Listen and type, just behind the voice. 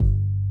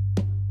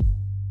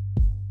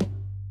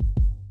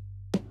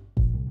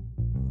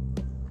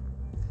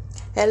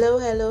Hello,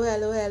 hello,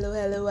 hello, hello,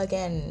 hello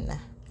again.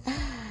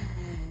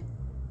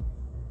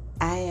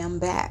 I am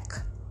back.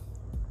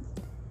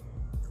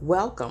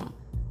 Welcome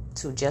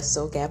to Just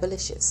So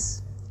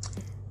Gabalicious.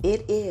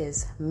 It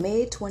is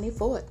May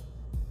 24th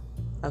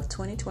of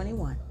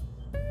 2021.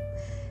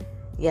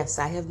 Yes,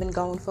 I have been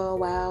gone for a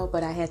while,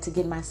 but I had to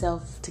get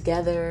myself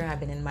together. I've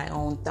been in my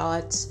own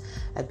thoughts.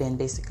 I've been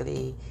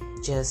basically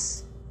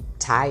just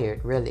tired,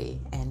 really,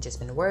 and just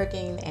been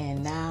working.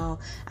 And now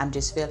I'm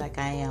just feel like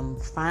I am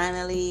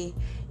finally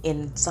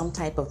in some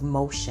type of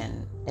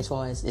motion. As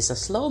far as it's a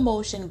slow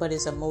motion, but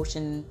it's a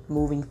motion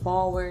moving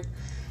forward.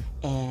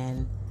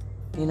 And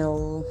you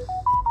know,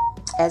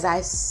 as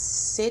I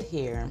sit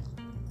here,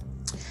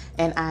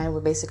 and I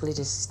was basically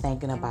just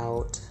thinking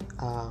about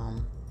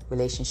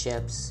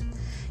relationships.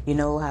 You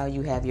know how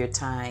you have your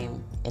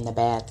time in the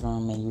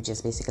bathroom and you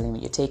just basically, when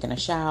you're taking a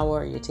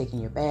shower, you're taking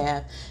your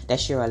bath,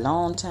 that's your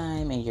alone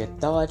time and your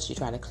thoughts. You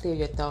try to clear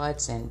your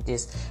thoughts and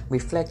just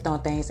reflect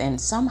on things.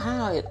 And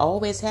somehow it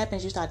always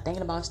happens. You start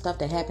thinking about stuff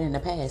that happened in the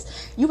past.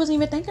 You wasn't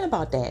even thinking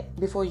about that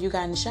before you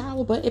got in the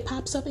shower, but it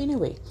pops up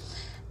anyway.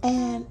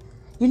 And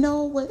you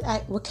know what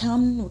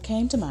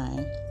came to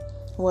mind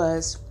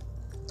was,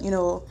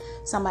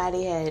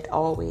 somebody had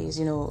always,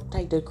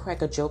 like to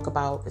crack a joke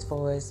about as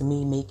far as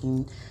me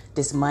making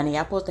this money.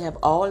 I'm supposed to have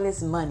all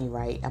this money,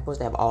 right? I'm supposed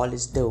to have all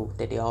this dough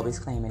that they always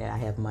claiming that I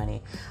have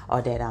money,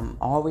 or that I'm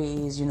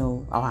always,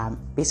 or I'm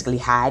basically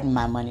hiding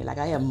my money. Like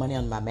I have money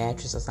on my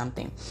mattress or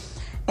something.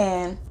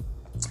 And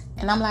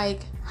I'm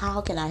like,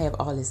 how can I have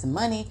all this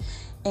money?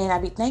 And I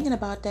be thinking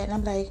about that and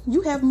I'm like,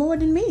 you have more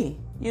than me,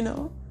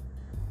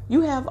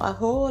 You have a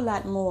whole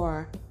lot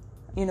more,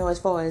 as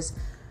far as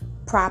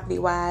property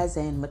wise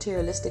and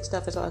materialistic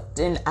stuff as well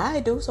than I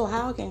do. So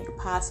how can you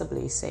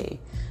possibly say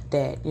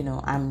that,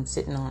 I'm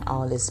sitting on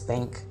all this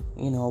bank,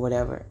 or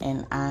whatever,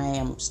 and I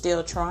am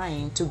still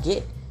trying to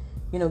get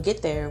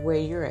there where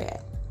you're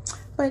at?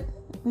 But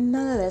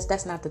nonetheless,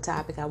 that's not the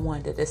topic I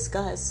wanted to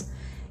discuss.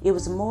 It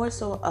was more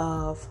so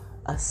of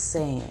a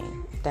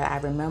saying that I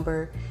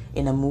remember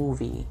in a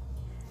movie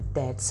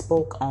that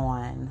spoke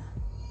on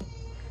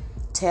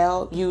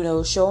show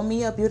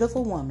me a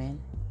beautiful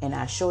woman and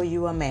I show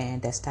you a man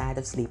that's tired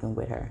of sleeping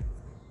with her.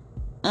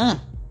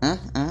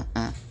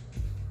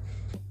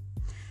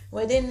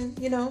 Well, then,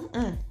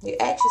 you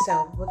ask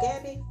yourself, well,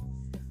 Gabby,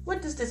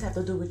 what does this have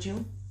to do with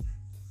you?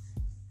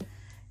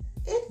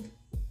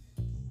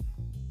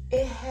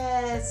 It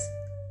has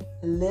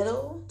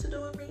little to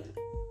do with me.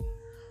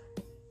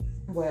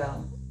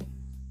 Well,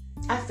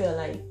 I feel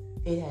like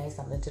it has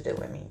something to do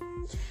with me.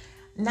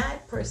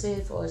 Not per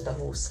se for as the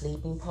whole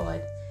sleeping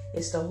part.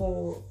 It's the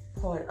whole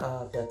part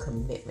of the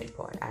commitment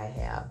part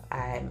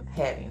I'm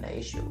having an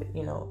issue with,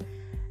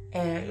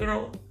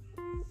 And,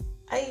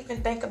 I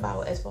even think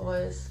about as far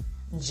as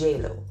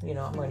J-Lo,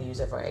 I'm going to use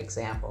her for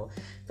example.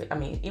 But, I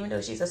mean, even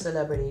though she's a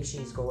celebrity,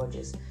 she's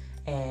gorgeous.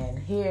 And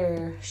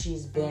here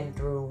she's been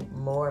through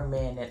more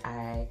men than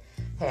I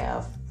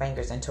have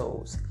fingers and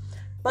toes.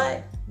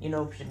 But,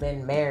 she's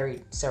been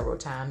married several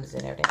times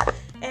and everything.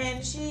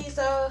 And she's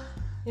a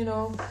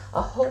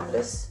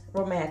hopeless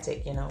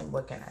romantic,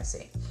 what can I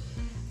say?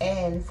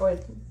 And for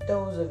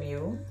those of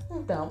you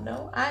who don't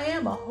know, I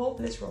am a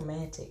hopeless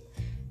romantic.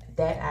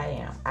 That I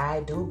am.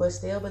 I do but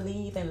still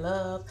believe in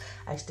love.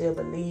 I still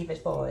believe as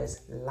far as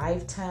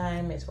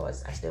lifetime, I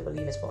still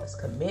believe as far as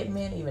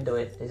commitment, even though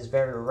it is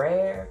very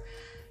rare.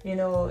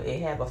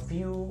 It have a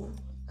few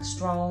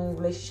strong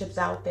relationships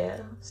out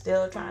there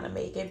still trying to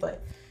make it,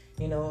 but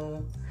it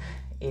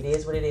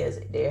is what it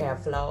is. They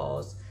have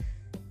flaws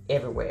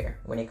everywhere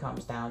when it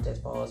comes down to as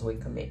far as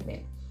with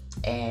commitment.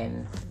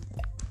 And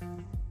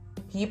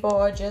people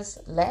are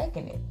just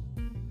lacking it.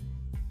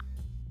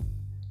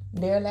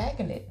 They're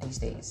lacking it these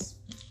days.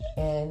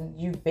 And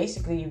you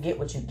get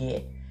what you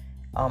get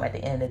at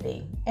the end of the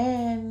day.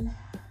 And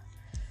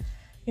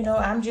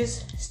I'm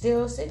just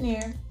still sitting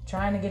here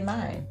trying to get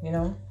mine,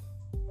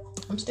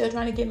 I'm still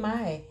trying to get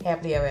my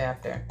happily ever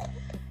after.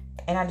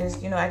 And I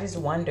just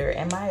wonder,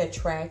 am I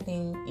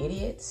attracting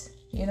idiots?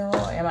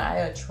 Am I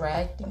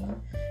attracting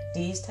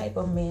these type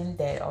of men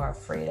that are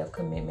afraid of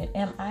commitment?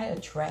 Am I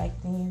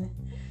attracting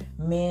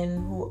men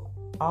who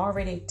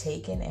already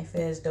taken and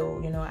feel as though,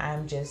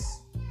 I'm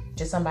just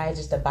somebody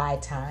just to buy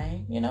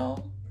time,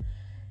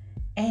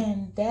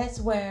 And that's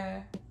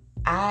where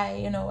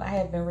I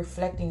have been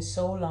reflecting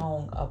so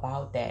long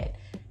about that,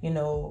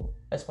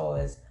 as far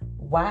as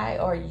why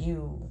are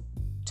you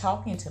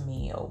talking to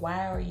me, or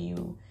why are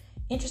you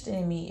interested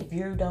in me if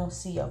you don't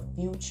see a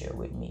future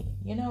with me,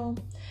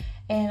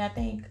 And I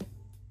think,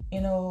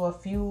 a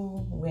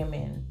few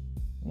women,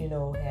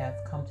 have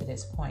come to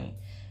this point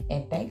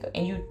and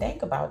you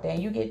think about that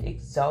and you get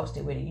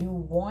exhausted with it. You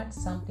want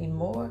something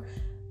more,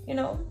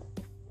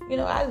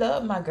 I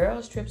love my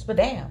girls' trips, but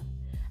damn,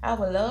 I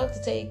would love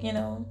to take,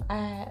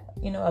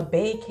 a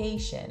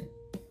vacation.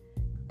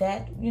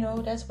 That,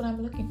 that's what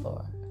I'm looking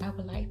for. I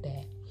would like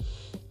that.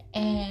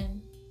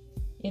 And,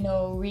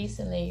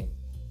 recently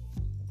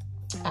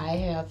I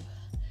have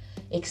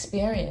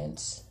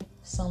experienced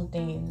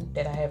something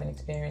that I haven't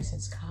experienced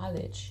since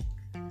college.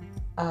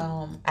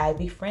 I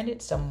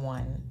befriended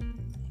someone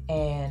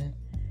and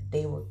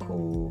they were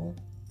cool.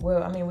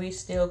 Well, I mean, we're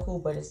still cool,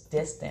 but it's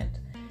distant.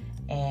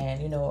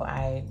 And,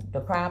 the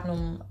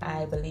problem,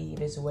 I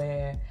believe, is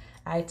where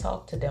I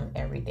talk to them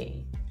every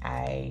day.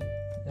 I,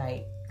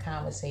 like,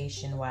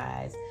 conversation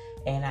wise,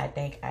 and I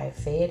think I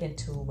fed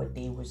into what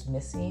they was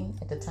missing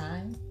at the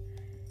time,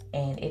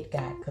 and it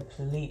got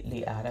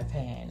completely out of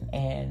hand.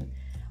 And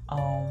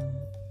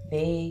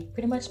they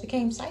pretty much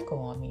became psycho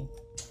on me.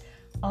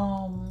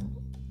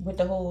 With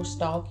the whole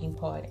stalking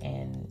part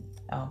and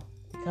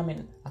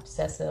becoming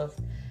obsessive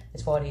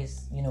as far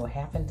as,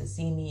 having to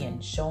see me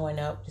and showing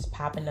up, just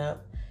popping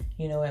up,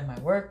 at my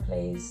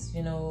workplace,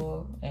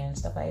 and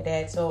stuff like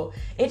that. So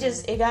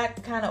it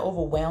got kind of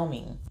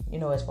overwhelming,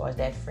 as far as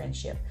that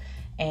friendship.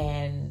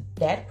 And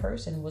that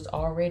person was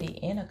already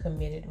in a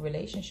committed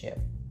relationship.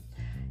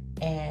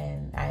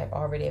 And I have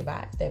already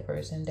advised that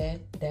person that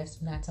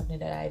that's not something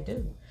that I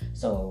do.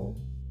 So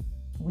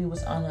we were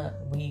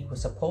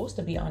supposed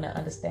to be on an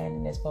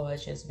understanding as far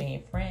as just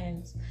being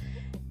friends.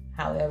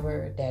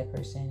 However, that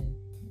person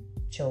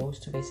chose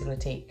to basically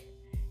take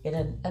it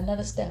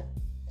another step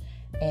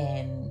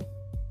and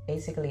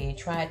basically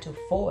tried to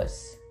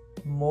force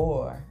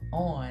more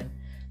on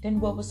than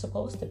what was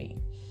supposed to be.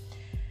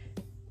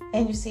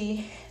 And you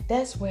see,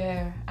 that's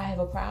where I have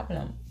a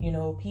problem.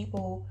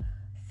 People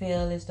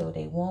feel as though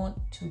they want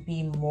to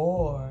be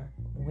more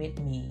with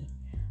me,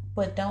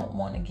 but don't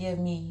want to give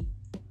me,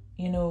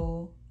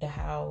 the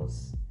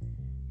house,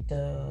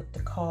 the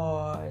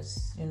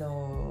cars,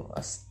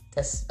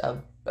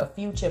 a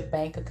future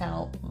bank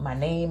account, my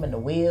name in the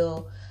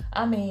will.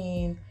 I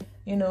mean,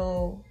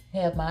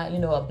 have my,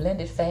 a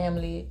blended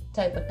family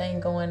type of thing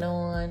going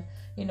on,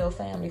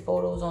 family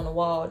photos on the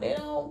wall. They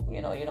don't,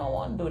 you don't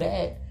want to do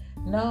that.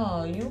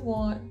 No, you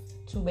want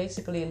to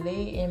basically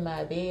lay in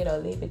my bed or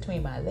lay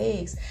between my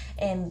legs.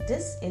 And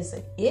this is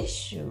an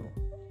issue.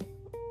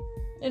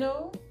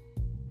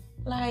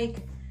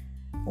 Like,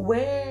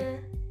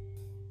 where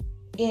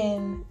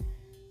in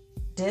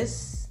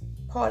this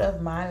part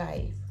of my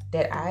life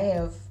that I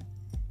have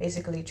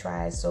basically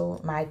tried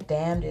so my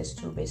damnedest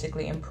to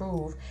basically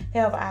improve,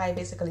 have I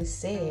basically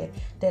said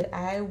that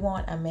I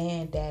want a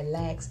man that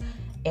lacks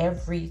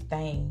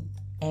everything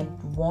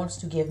and wants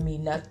to give me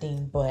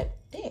nothing but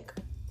dick?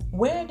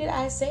 Where did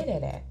I say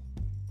that at?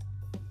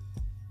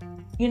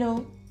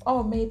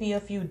 Or maybe a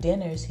few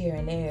dinners here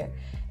and there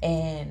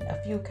and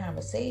a few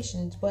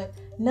conversations, but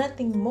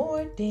nothing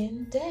more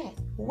than that.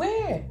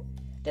 Where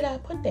did I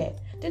put that?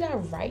 Did I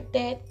write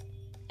that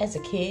as a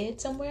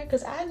kid somewhere?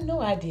 Because I know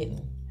I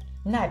didn't.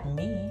 Not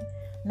me.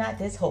 Not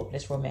this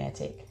hopeless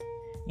romantic.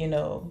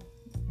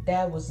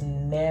 That was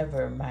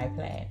never my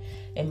plan.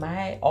 And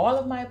all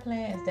of my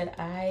plans that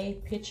I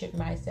pictured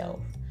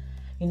myself,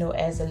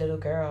 as a little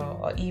girl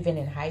or even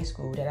in high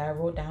school that I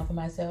wrote down for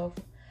myself,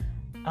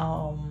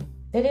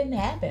 they didn't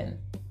happen.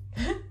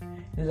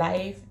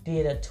 Life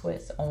did a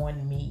twist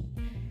on me.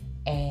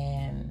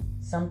 And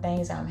some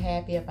things I'm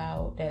happy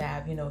about that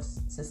I've,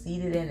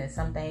 succeeded in, and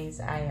some things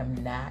I am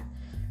not,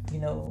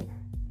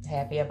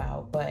 happy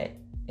about, but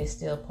it's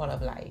still part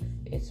of life.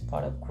 It's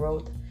part of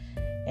growth,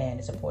 and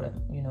it's a part of,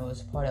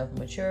 it's part of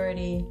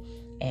maturity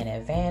and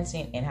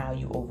advancing and how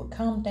you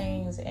overcome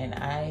things. And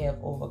I have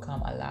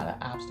overcome a lot of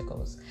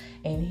obstacles.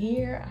 And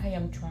here I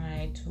am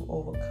trying to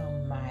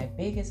overcome my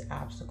biggest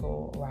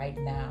obstacle right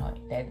now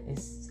that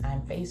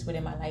I'm faced with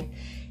in my life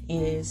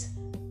is,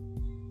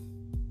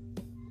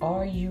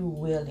 are you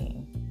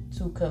willing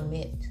to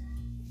commit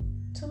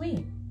to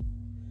me?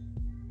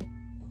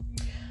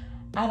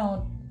 I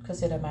don't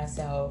consider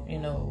myself,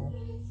 the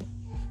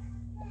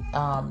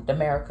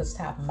America's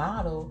Top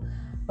Model,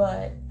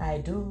 but I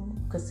do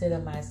consider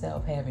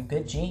myself having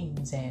good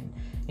genes, and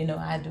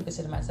I do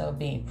consider myself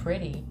being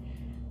pretty,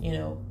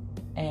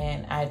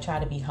 and I try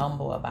to be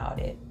humble about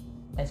it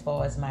as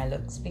far as my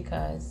looks,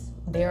 because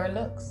there are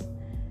looks,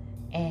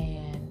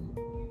 and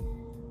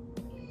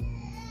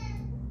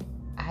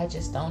I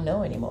just don't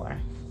know anymore.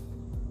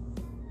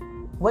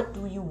 What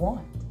do you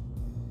want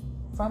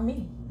from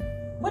me?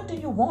 What do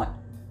you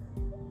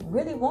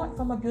really want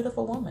from a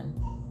beautiful woman?